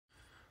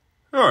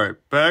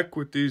Alright, back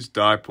with these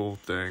dipole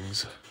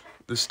things.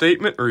 The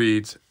statement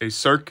reads, a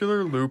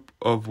circular loop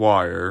of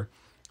wire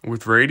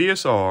with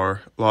radius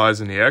r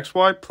lies in the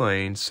xy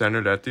plane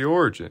centered at the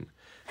origin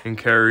and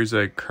carries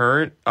a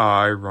current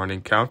I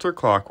running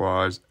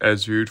counterclockwise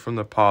as viewed from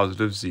the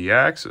positive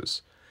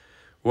z-axis.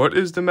 What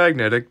is the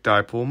magnetic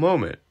dipole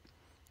moment?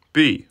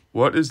 B.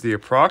 What is the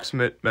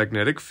approximate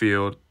magnetic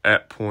field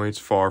at points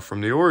far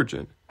from the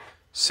origin?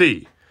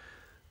 C.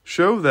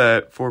 Show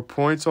that for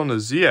points on the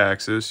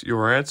z-axis,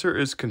 your answer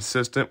is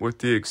consistent with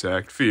the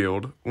exact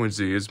field when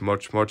z is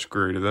much, much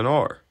greater than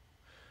r.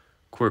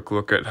 Quick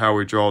look at how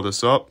we draw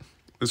this up.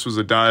 This was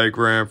a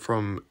diagram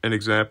from an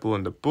example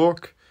in the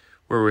book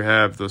where we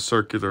have the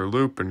circular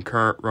loop and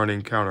current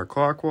running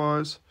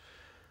counterclockwise.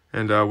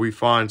 And we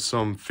find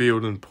some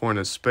field and point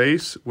of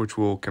space, which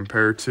we'll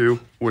compare to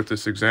with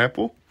this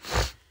example.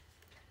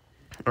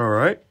 All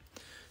right.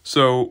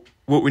 So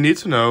what we need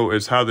to know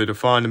is how they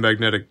define the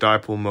magnetic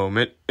dipole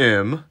moment.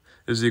 M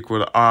is equal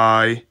to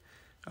I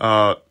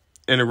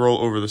integral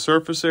over the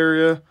surface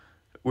area,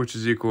 which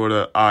is equal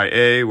to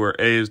IA, where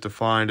A is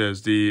defined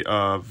as the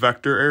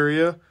vector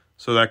area.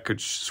 So that could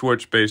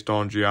switch based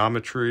on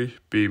geometry.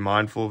 Be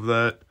mindful of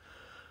that.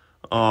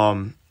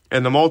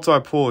 And the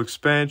multipole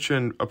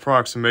expansion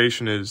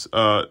approximation is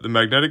the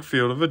magnetic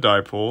field of a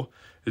dipole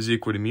is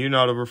equal to mu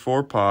naught over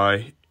 4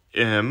 pi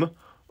m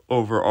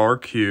over r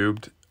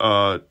cubed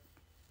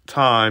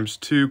times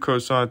 2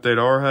 cosine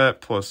theta r hat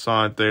plus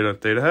sine theta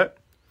theta hat.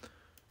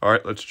 All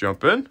right, let's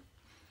jump in.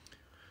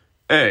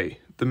 A,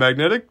 the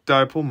magnetic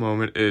dipole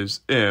moment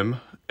is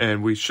m,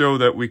 and we show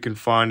that we can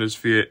find this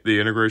via the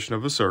integration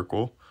of a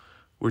circle,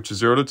 which is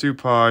 0 to 2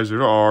 pi,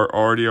 0 to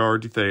r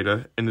d d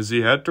theta in the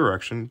z-hat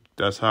direction.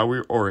 That's how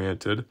we're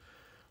oriented,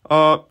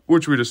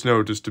 which we just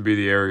know just to be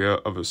the area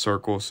of a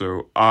circle,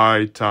 so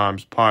I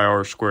times pi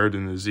r squared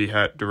in the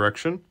z-hat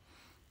direction.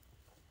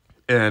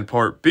 And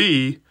part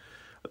B,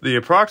 the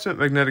approximate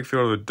magnetic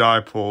field of a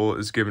dipole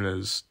is given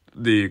as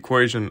the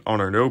equation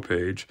on our note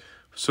page.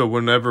 So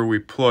whenever we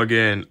plug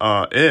in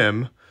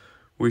M,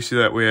 we see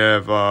that we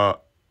have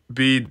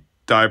B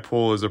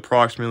dipole is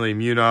approximately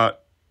mu naught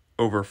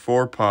over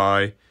 4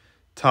 pi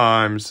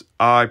times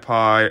I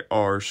pi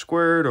r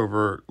squared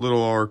over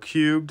little r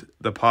cubed.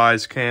 The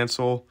pi's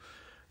cancel,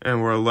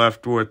 and we're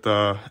left with,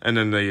 and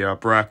then the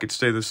brackets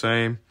stay the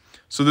same.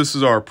 So this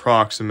is our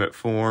approximate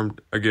form.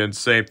 Again,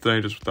 same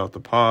thing, just without the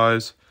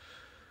pi's.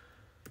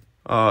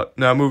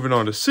 Now moving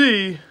on to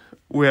C,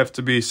 we have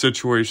to be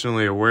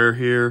situationally aware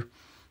here.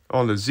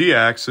 On the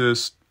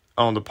z-axis,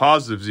 on the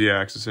positive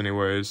z-axis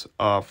anyways,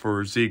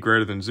 for z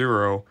greater than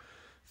 0,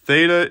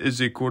 theta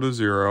is equal to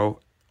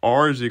 0,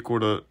 r is equal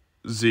to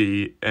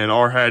z, and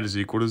r hat is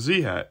equal to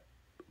z hat.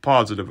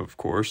 Positive, of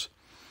course.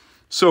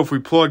 So if we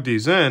plug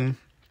these in,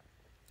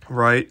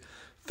 right,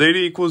 theta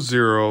equals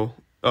 0,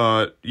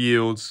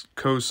 yields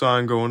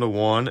cosine going to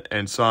 1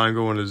 and sine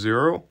going to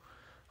 0.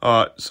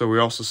 So we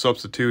also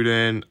substitute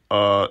in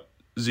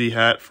z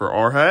hat for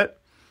r hat.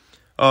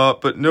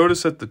 But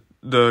notice that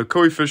the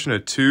coefficient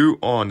of 2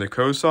 on the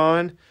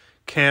cosine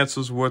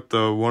cancels with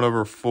the 1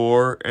 over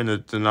 4 in the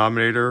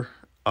denominator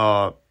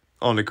on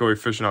the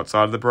coefficient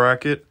outside of the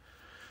bracket.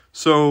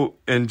 So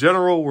in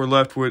general, we're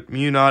left with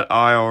mu naught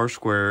IR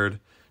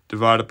squared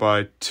divided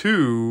by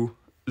 2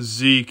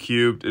 z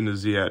cubed in the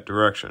z hat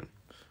direction.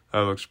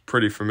 That looks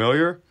pretty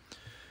familiar.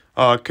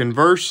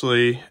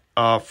 Conversely,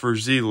 for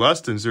z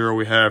less than 0,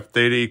 we have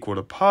theta equal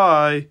to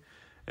pi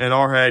and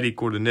r hat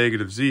equal to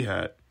negative z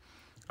hat.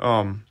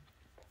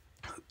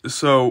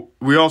 So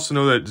we also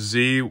know that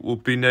z will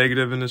be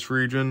negative in this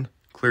region,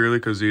 clearly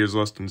because z is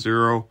less than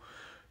 0.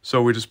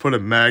 So we just put a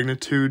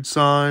magnitude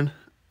sign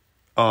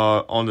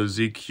on the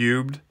z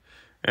cubed.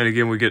 And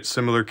again, we get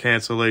similar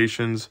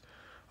cancellations.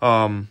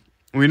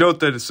 We note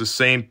that it's the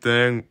same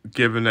thing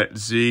given that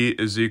z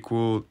is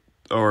equal,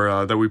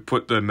 or that we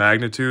put the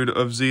magnitude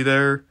of z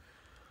there.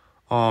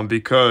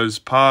 Because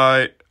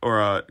pi,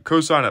 or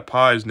cosine at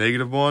pi is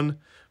 -1,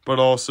 but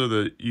also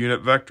the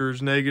unit vector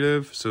is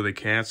negative, so they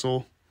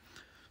cancel.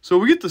 So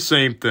we get the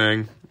same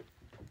thing.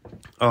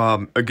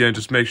 Again,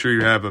 just make sure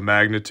you have a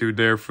magnitude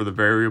there for the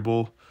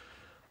variable.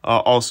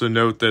 Also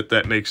note that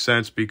that makes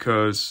sense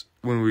because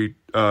when we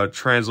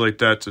translate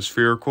that to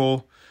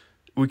spherical,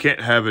 we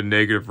can't have a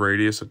negative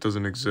radius that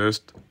doesn't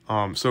exist.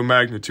 So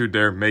magnitude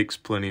there makes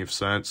plenty of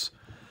sense.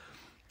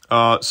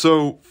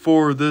 So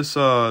for this,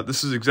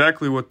 this is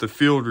exactly what the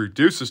field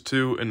reduces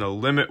to in the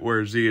limit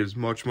where z is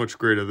much, much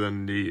greater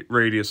than the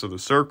radius of the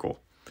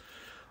circle.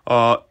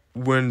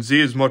 When z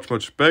is much,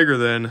 much bigger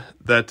than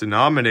that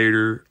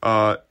denominator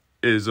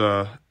is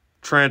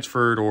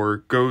transferred or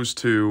goes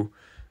to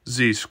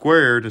z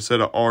squared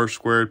instead of r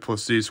squared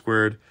plus z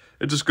squared.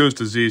 It just goes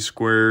to z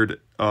squared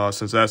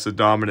since that's the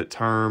dominant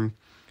term.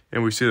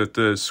 And we see that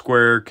the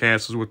square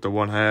cancels with the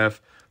 1/2,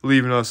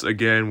 leaving us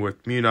again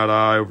with mu naught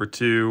I over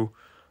 2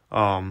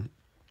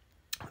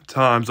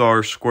 times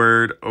r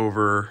squared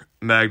over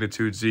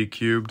magnitude z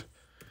cubed.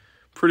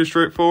 Pretty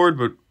straightforward,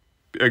 but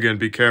again,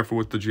 be careful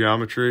with the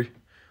geometry.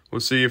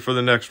 We'll see you for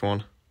the next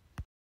one.